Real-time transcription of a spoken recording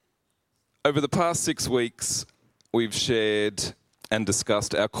Over the past 6 weeks, we've shared and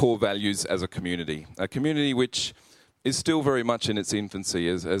discussed our core values as a community which is still very much in its infancy.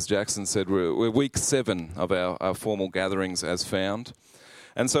 As Jackson said, we're week 7 of our formal gatherings as found.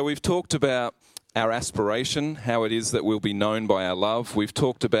 And so we've talked about our aspiration, how it is that we'll be known by our love. We've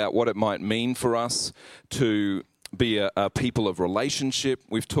talked about what it might mean for us to be a people of relationship.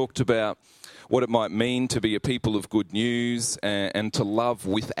 We've talked about what it might mean to be a people of good news and to love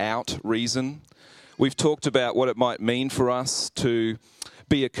without reason. We've talked about what it might mean for us to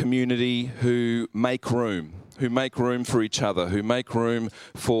be a community who make room for each other, who make room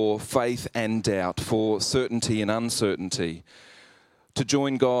for faith and doubt, for certainty and uncertainty, to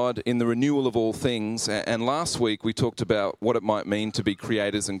join God in the renewal of all things. And last week we talked about what it might mean to be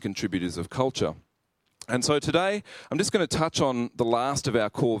creators and contributors of culture. And so today, I'm just going to touch on the last of our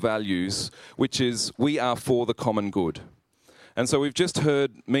core values, which is we are for the common good. And so we've just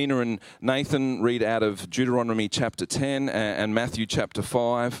heard Mina and Nathan read out of Deuteronomy chapter 10 and Matthew chapter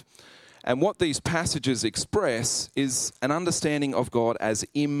 5. And what these passages express is an understanding of God as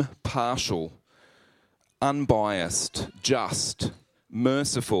impartial, unbiased, just,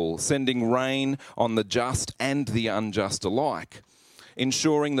 merciful, sending rain on the just and the unjust alike,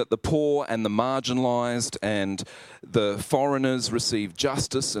 ensuring that the poor and the marginalised and the foreigners receive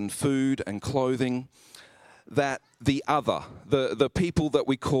justice and food and clothing, that the other, the people that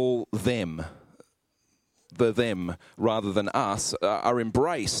we call them, the them rather than us, are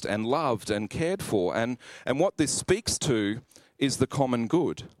embraced and loved and cared for. And what this speaks to is the common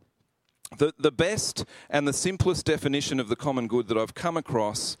good. The best and the simplest definition of the common good that I've come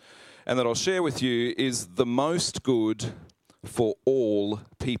across and that I'll share with you is the most good for all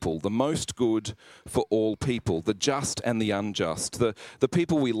people, the most good for all people, the just and the unjust, the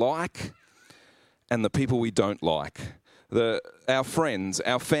people we like and the people we don't like, our friends,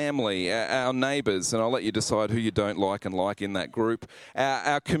 our family, our neighbours, and I'll let you decide who you don't like and like in that group,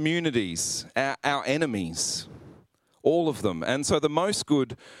 our communities, our enemies, all of them. And so the most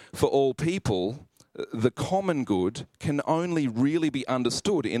good for all people, the common good, can only really be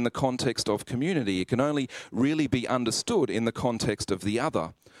understood in the context of community. It can only really be understood in the context of the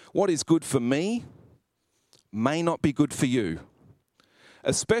other. What is good for me may not be good for you,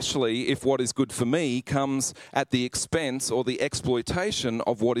 especially if what is good for me comes at the expense or the exploitation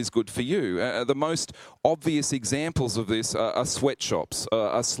of what is good for you. The most obvious examples of this are sweatshops,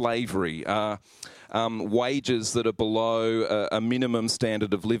 are slavery, wages that are below a minimum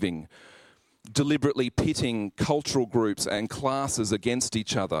standard of living, deliberately pitting cultural groups and classes against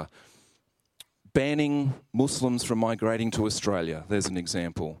each other, banning Muslims from migrating to Australia. There's an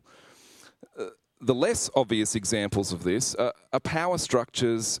example. The less obvious examples of this are power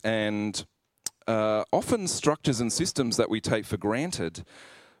structures and often structures and systems that we take for granted,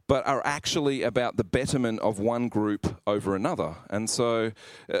 but are actually about the betterment of one group over another. And so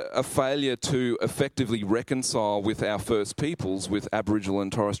a failure to effectively reconcile with our First Peoples, with Aboriginal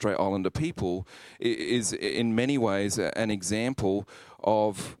and Torres Strait Islander people, is in many ways an example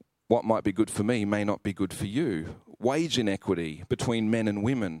of what might be good for me may not be good for you. Wage inequity between men and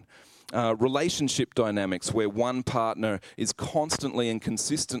women. Relationship dynamics where one partner is constantly and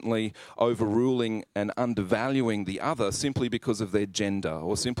consistently overruling and undervaluing the other simply because of their gender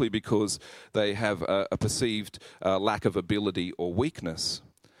or simply because they have a perceived lack of ability or weakness.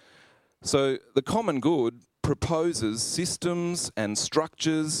 So the common good proposes systems and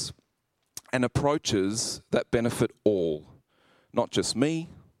structures and approaches that benefit all, not just me,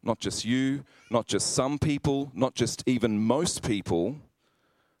 not just you, not just some people, not just even most people,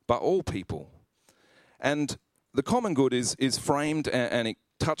 but all people. And the common good is framed and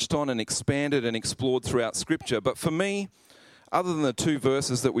touched on and expanded and explored throughout Scripture. But for me, other than the 2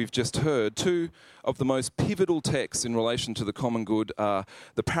 verses that we've just heard, 2 of the most pivotal texts in relation to the common good are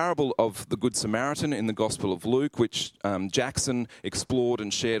the parable of the Good Samaritan in the Gospel of Luke, which Jackson explored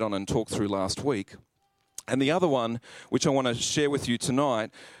and shared on and talked through last week. And the other one, which I want to share with you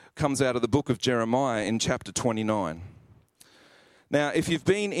tonight, comes out of the book of Jeremiah in chapter 29. Now, if you've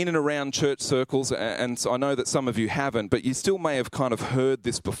been in and around church circles, and I know that some of you haven't, but you still may have kind of heard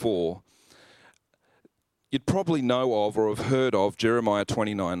this before, you'd probably know of or have heard of Jeremiah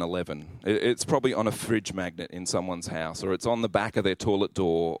 29:11. It's probably on a fridge magnet in someone's house, or it's on the back of their toilet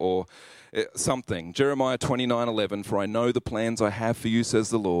door, or something. Jeremiah 29:11, "For I know the plans I have for you,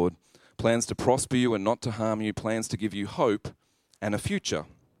 says the Lord, plans to prosper you and not to harm you, plans to give you hope and a future."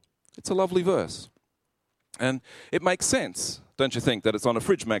 It's a lovely verse. And it makes sense, don't you think, that it's on a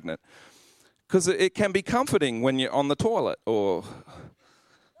fridge magnet? Because it can be comforting when you're on the toilet or...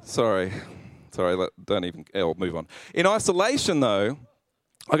 Sorry, don't even... I'll move on. In isolation, though,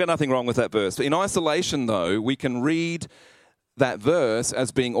 I got nothing wrong with that verse. In isolation, though, we can read that verse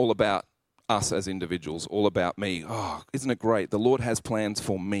as being all about us as individuals, all about me. Oh, isn't it great? The Lord has plans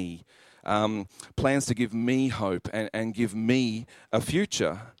for me, plans to give me hope and give me a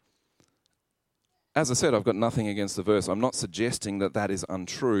future. As I said, I've got nothing against the verse. I'm not suggesting that that is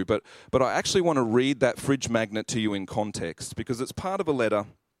untrue, but I actually want to read that fridge magnet to you in context, because it's part of a letter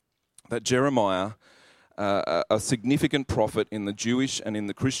that Jeremiah, a significant prophet in the Jewish and in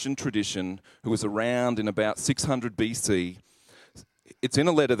the Christian tradition, who was around in about 600 BC, it's in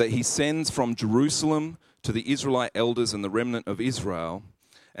a letter that he sends from Jerusalem to the Israelite elders and the remnant of Israel.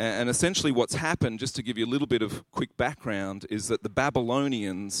 And essentially what's happened, just to give you a little bit of quick background, is that the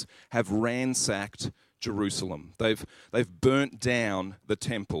Babylonians have ransacked Jerusalem. They've burnt down the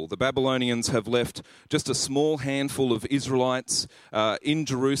temple. The Babylonians have left just a small handful of Israelites in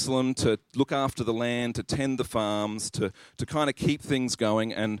Jerusalem to look after the land, to tend the farms, to kind of keep things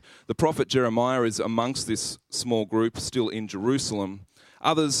going. And the prophet Jeremiah is amongst this small group still in Jerusalem.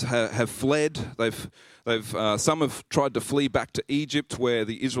 Others have fled. Some have tried to flee back to Egypt, where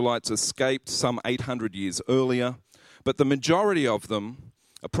the Israelites escaped some 800 years earlier. But the majority of them,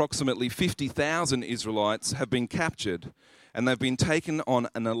 approximately 50,000 Israelites, have been captured, and they've been taken on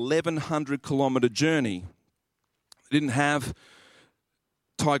an 1,100-kilometre journey. They didn't have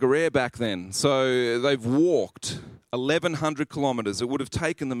Tiger Air back then, so they've walked 1,100 kilometres. It would have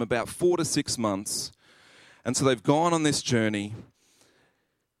taken them about 4 to 6 months, and so they've gone on this journey.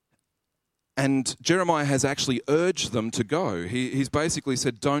 And Jeremiah has actually urged them to go. He's basically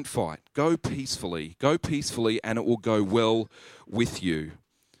said, don't fight. Go peacefully, and it will go well with you.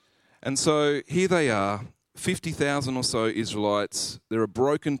 And so here they are, 50,000 or so Israelites. They're a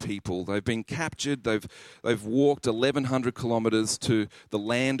broken people. They've been captured. They've walked 1,100 kilometres to the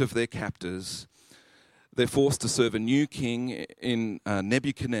land of their captors. They're forced to serve a new king in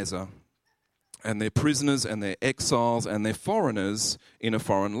Nebuchadnezzar. And they're prisoners and they're exiles and they're foreigners in a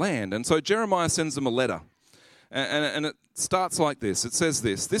foreign land. And so Jeremiah sends them a letter. And it starts like this. It says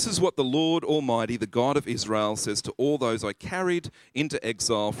this: "This is what the Lord Almighty, the God of Israel, says to all those I carried into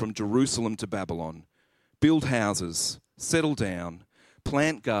exile from Jerusalem to Babylon. Build houses, settle down,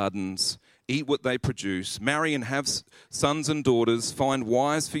 plant gardens, eat what they produce, marry and have sons and daughters, find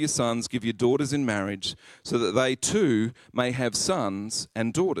wives for your sons, give your daughters in marriage, so that they too may have sons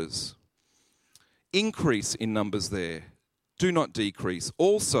and daughters. Increase in numbers there, do not decrease.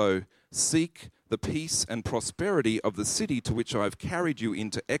 Also seek the peace and prosperity of the city to which I have carried you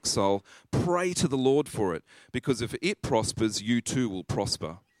into exile. Pray to the Lord for it, because if it prospers, you too will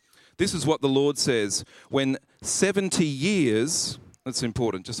prosper. This is what the Lord says: when 70 years," that's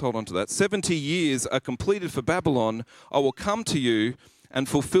important, just hold on to that, 70 years are completed for Babylon, I will come to you and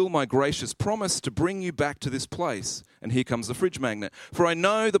fulfill my gracious promise to bring you back to this place. And here comes the fridge magnet. For I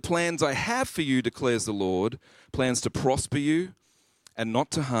know the plans I have for you, declares the Lord, plans to prosper you and not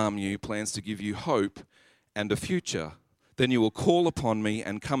to harm you, plans to give you hope and a future. Then you will call upon me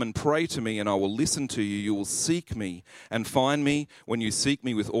and come and pray to me, and I will listen to you. You will seek me and find me. When you seek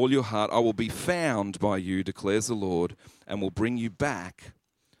me with all your heart, I will be found by you, declares the Lord, and will bring you back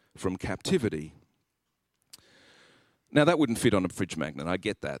from captivity." Now, that wouldn't fit on a fridge magnet, I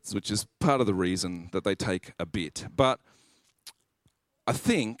get that, which is part of the reason that they take a bit. But I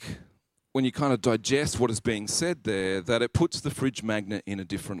think when you kind of digest what is being said there, that it puts the fridge magnet in a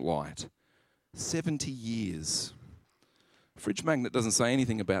different light. 70 years. Fridge magnet doesn't say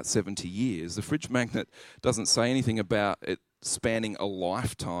anything about 70 years. The fridge magnet doesn't say anything about it spanning a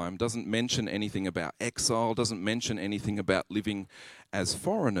lifetime, doesn't mention anything about exile, doesn't mention anything about living as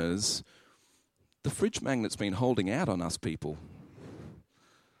foreigners. The fridge magnet's been holding out on us people.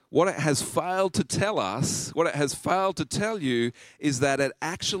 What it has failed to tell us, what it has failed to tell you, is that it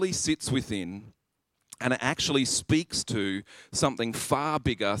actually sits within and it actually speaks to something far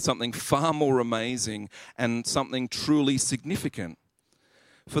bigger, something far more amazing, and something truly significant.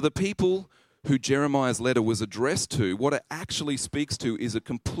 For the people who Jeremiah's letter was addressed to, what it actually speaks to is a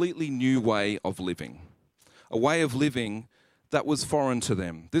completely new way of living. A way of living that was foreign to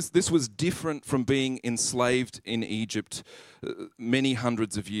them. This was different from being enslaved in Egypt many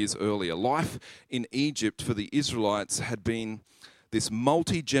hundreds of years earlier. Life in Egypt for the Israelites had been this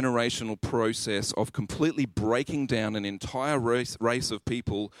multi-generational process of completely breaking down an entire race of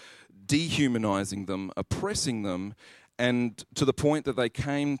people, dehumanizing them, oppressing them, and to the point that they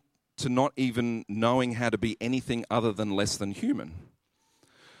came to not even knowing how to be anything other than less than human.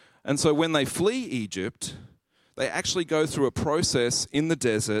 And so when they flee Egypt, they actually go through a process in the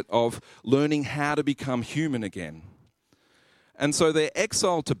desert of learning how to become human again. And so their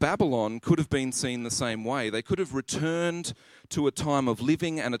exile to Babylon could have been seen the same way. They could have returned to a time of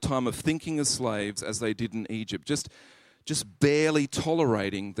living and a time of thinking as slaves as they did in Egypt, just barely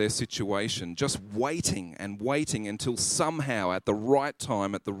tolerating their situation, just waiting and waiting until somehow at the right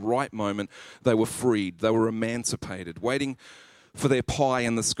time, at the right moment, they were freed, they were emancipated, waiting for their pie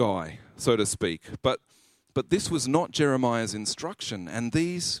in the sky, so to speak. But this was not Jeremiah's instruction, and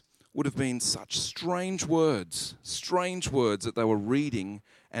these would have been such strange words that they were reading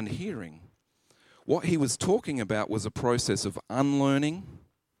and hearing. What he was talking about was a process of unlearning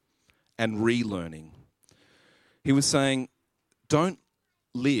and relearning. He was saying, don't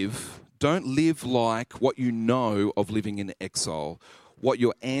live like what you know of living in exile, what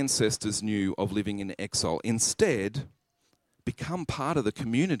your ancestors knew of living in exile. Instead, become part of the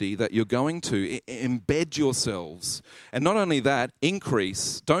community that you're going to. Embed yourselves. And not only that,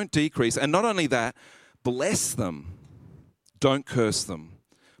 increase, don't decrease. And not only that, bless them. Don't curse them.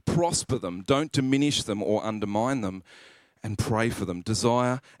 Prosper them. Don't diminish them or undermine them. And pray for them.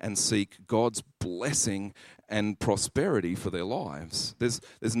 Desire and seek God's blessing and prosperity for their lives.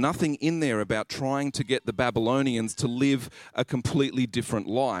 There's nothing in there about trying to get the Babylonians to live a completely different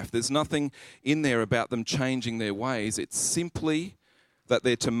life. There's nothing in there about them changing their ways. It's simply that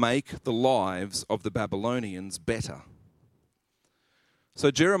they're to make the lives of the Babylonians better. So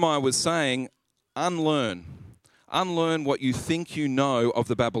Jeremiah was saying, unlearn what you think you know of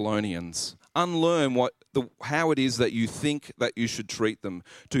the Babylonians. Unlearn how it is that you think that you should treat them.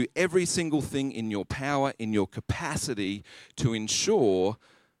 Do every single thing in your power, in your capacity to ensure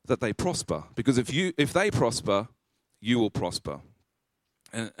that they prosper. Because if they prosper, you will prosper.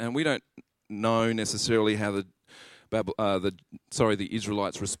 And we don't know necessarily how the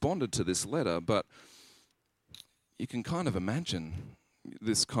Israelites responded to this letter, but you can kind of imagine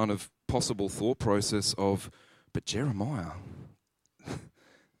this kind of possible thought process of, but Jeremiah,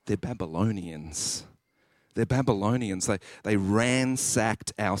 they're Babylonians. They're Babylonians. They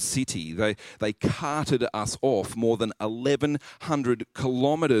ransacked our city. They carted us off more than 1,100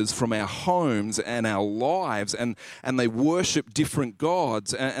 kilometers from our homes and our lives, and they worship different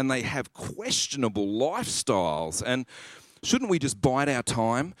gods, and they have questionable lifestyles. And shouldn't we just bide our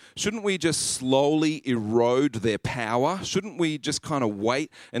time? Shouldn't we just slowly erode their power? Shouldn't we just kind of wait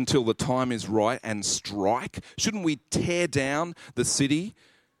until the time is right and strike? Shouldn't we tear down the city?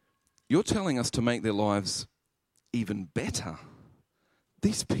 You're telling us to make their lives even better.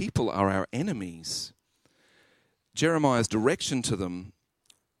 These people are our enemies. Jeremiah's direction to them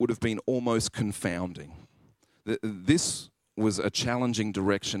would have been almost confounding. This was a challenging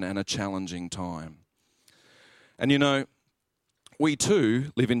direction and a challenging time. And you know, we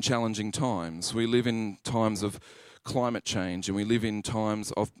too live in challenging times. We live in times of climate change, and we live in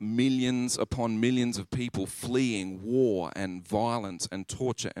times of millions upon millions of people fleeing war and violence and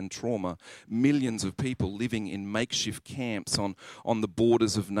torture and trauma. Millions of people living in makeshift camps on the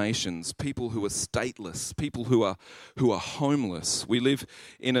borders of nations. People who are stateless. People who are homeless. We live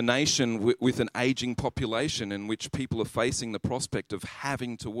in a nation with an aging population in which people are facing the prospect of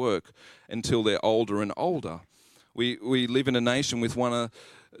having to work until they're older and older. We live in a nation with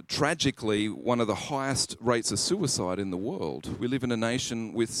tragically, one of the highest rates of suicide in the world. We live in a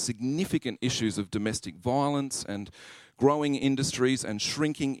nation with significant issues of domestic violence and growing industries and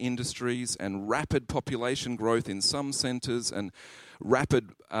shrinking industries and rapid population growth in some centres and rapid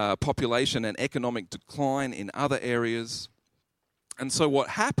population and economic decline in other areas. And so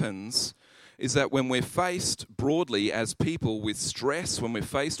what happens is that when we're faced broadly as people with stress, when we're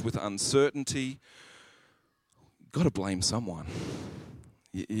faced with uncertainty, you've got to blame someone.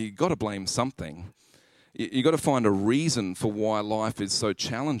 You got to blame something. You got to find a reason for why life is so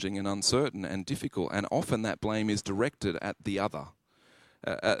challenging and uncertain and difficult. And often that blame is directed at the other,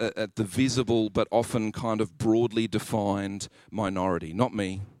 at the visible but often kind of broadly defined minority. Not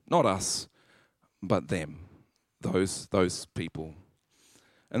me, not us, but them, those people.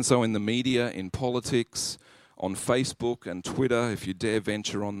 And so in the media, in politics, on Facebook and Twitter, if you dare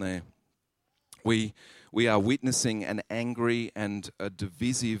venture on there, we are witnessing an angry and a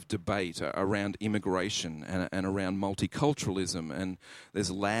divisive debate around immigration and around multiculturalism. And there's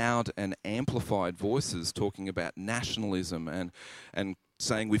loud and amplified voices talking about nationalism and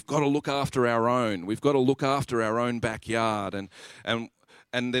saying we've got to look after our own. We've got to look after our own backyard.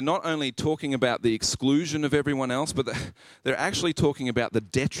 And they're not only talking about the exclusion of everyone else, but they're actually talking about the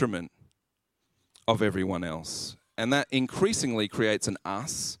detriment of everyone else. And that increasingly creates an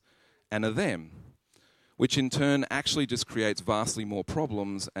us and a them, which in turn actually just creates vastly more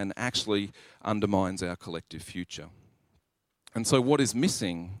problems and actually undermines our collective future. And so what is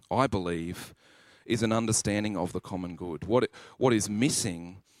missing, I believe, is an understanding of the common good. What is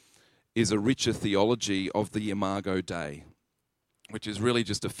missing is a richer theology of the Imago Dei, which is really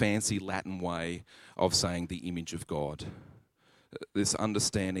just a fancy Latin way of saying the image of God. This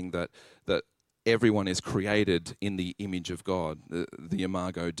understanding that everyone is created in the image of God, the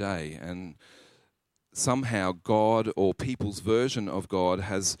Imago Dei, and somehow God, or people's version of God,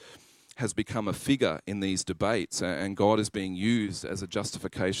 has become a figure in these debates, and God is being used as a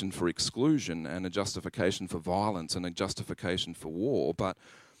justification for exclusion and a justification for violence and a justification for war. But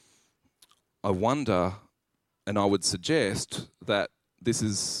I wonder, and I would suggest, that this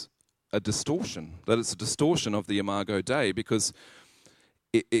is a distortion, that it's a distortion of the Imago Dei, because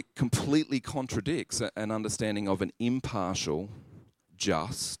it completely contradicts an understanding of an impartial,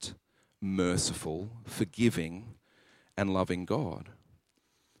 just, merciful, forgiving, and loving God.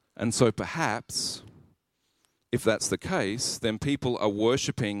 And so perhaps, if that's the case, then people are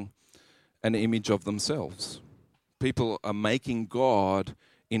worshipping an image of themselves. People are making God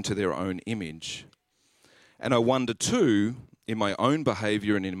into their own image. And I wonder too, in my own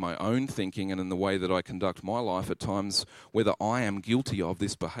behaviour and in my own thinking and in the way that I conduct my life at times, whether I am guilty of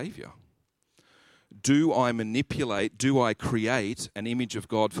this behaviour. Do I manipulate, do I create an image of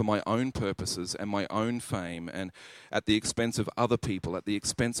God for my own purposes and my own fame, and at the expense of other people, at the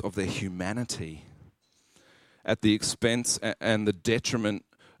expense of their humanity, at the expense and the detriment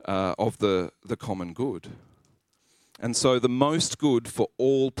of the common good? And so the most good for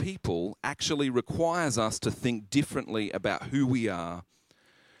all people actually requires us to think differently about who we are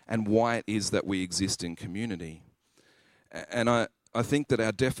and why it is that we exist in community. And I think that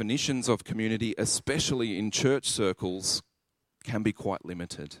our definitions of community, especially in church circles, can be quite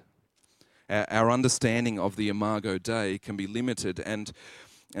limited. Our understanding of the Imago Dei can be limited, and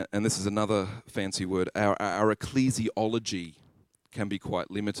this is another fancy word, our ecclesiology can be quite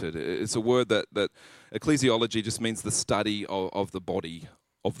limited. It's a word that ecclesiology just means the study of the body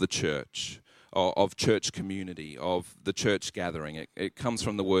of the church, of church community, of the church gathering. It comes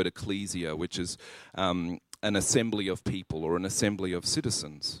from the word ecclesia, which is an assembly of people or an assembly of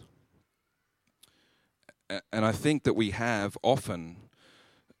citizens. And I think that we have often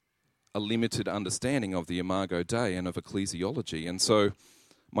a limited understanding of the Imago Dei and of ecclesiology. And so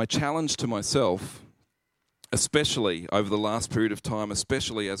my challenge to myself, especially over the last period of time,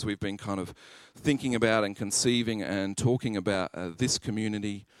 especially as we've been kind of thinking about and conceiving and talking about this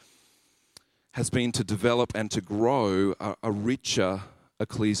community, has been to develop and to grow a richer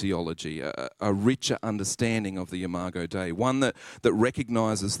ecclesiology, a richer understanding of the Imago Dei, one that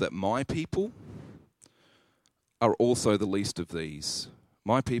recognises that my people are also the least of these.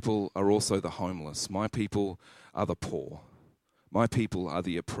 My people are also the homeless. My people are the poor. My people are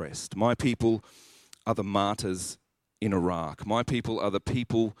the oppressed. My people are the martyrs in Iraq. My people are the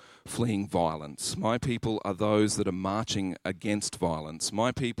people fleeing violence. My people are those that are marching against violence.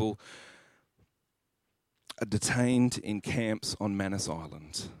 My people are detained in camps on Manus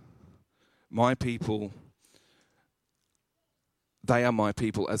Island. My people, they are my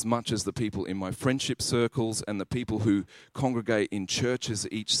people as much as the people in my friendship circles and the people who congregate in churches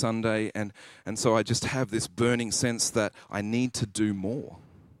each Sunday. And so I just have this burning sense that I need to do more.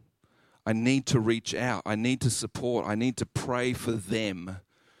 I need to reach out. I need to support. I need to pray for them,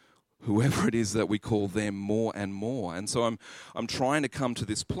 whoever it is that we call them, more and more. And so I'm trying to come to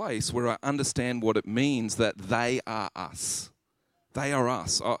this place where I understand what it means that they are us. They are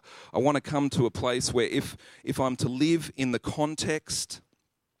us. I want to come to a place where if I'm to live in the context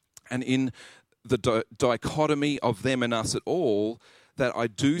and in the dichotomy of them and us at all, that I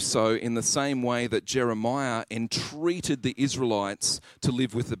do so in the same way that Jeremiah entreated the Israelites to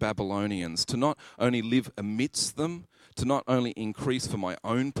live with the Babylonians, to not only live amidst them, to not only increase for my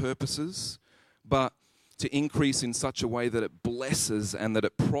own purposes, but to increase in such a way that it blesses and that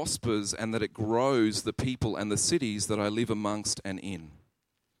it prospers and that it grows the people and the cities that I live amongst and in.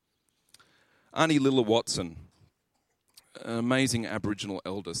 Auntie Lilla Watson, an amazing Aboriginal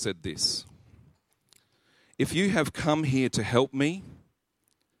elder, said this: "If you have come here to help me,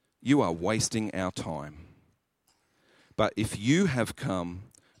 you are wasting our time. But if you have come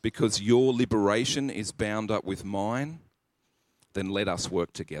because your liberation is bound up with mine, then let us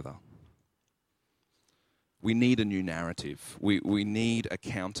work together." We need a new narrative. We need a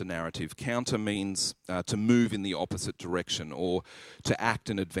counter-narrative. Counter means to move in the opposite direction or to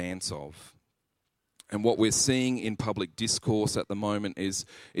act in advance of. And what we're seeing in public discourse at the moment is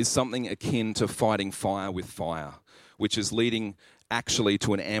something akin to fighting fire with fire, which is leading actually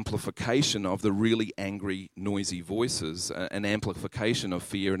to an amplification of the really angry, noisy voices, an amplification of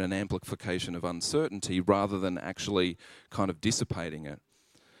fear and an amplification of uncertainty rather than actually kind of dissipating it.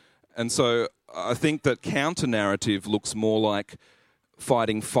 And so I think that counter-narrative looks more like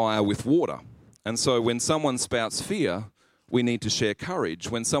fighting fire with water. And so when someone spouts fear, we need to share courage.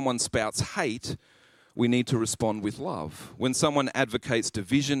 When someone spouts hate, we need to respond with love. When someone advocates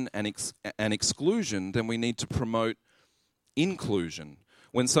division and exclusion, then we need to promote inclusion.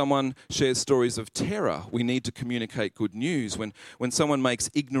 When someone shares stories of terror, we need to communicate good news. When someone makes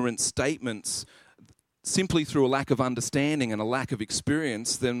ignorant statements simply through a lack of understanding and a lack of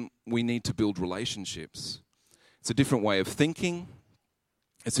experience, then we need to build relationships. It's a different way of thinking.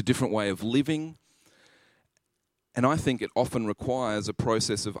 It's a different way of living. And I think it often requires a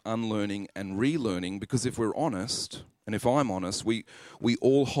process of unlearning and relearning, because if we're honest, and if I'm honest, we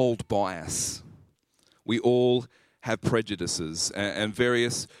all hold bias. We all have prejudices and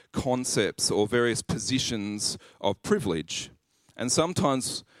various concepts or various positions of privilege. And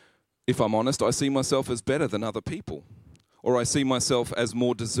sometimes, if I'm honest, I see myself as better than other people, or I see myself as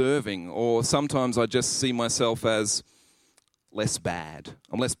more deserving, or sometimes I just see myself as less bad.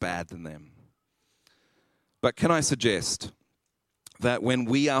 I'm less bad than them. But can I suggest that when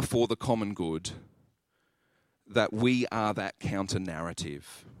we are for the common good, that we are that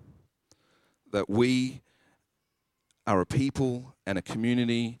counter-narrative, that we are a people and a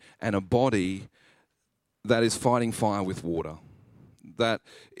community and a body that is fighting fire with water, that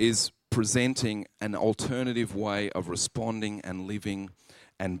is presenting an alternative way of responding and living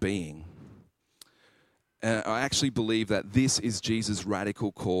and being. I actually believe that this is Jesus'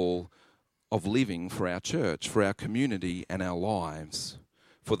 radical call of living for our church, for our community and our lives,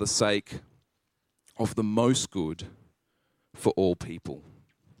 for the sake of the most good for all people.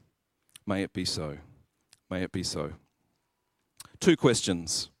 May it be so. May it be so. 2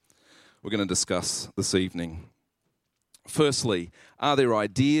 questions we're going to discuss this evening. Firstly, are there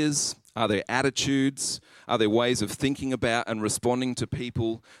ideas, are there attitudes, are there ways of thinking about and responding to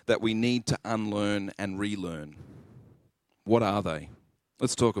people that we need to unlearn and relearn? What are they?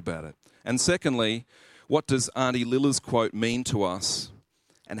 Let's talk about it. And secondly, what does Auntie Lilla's quote mean to us,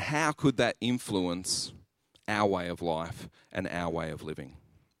 and how could that influence our way of life and our way of living?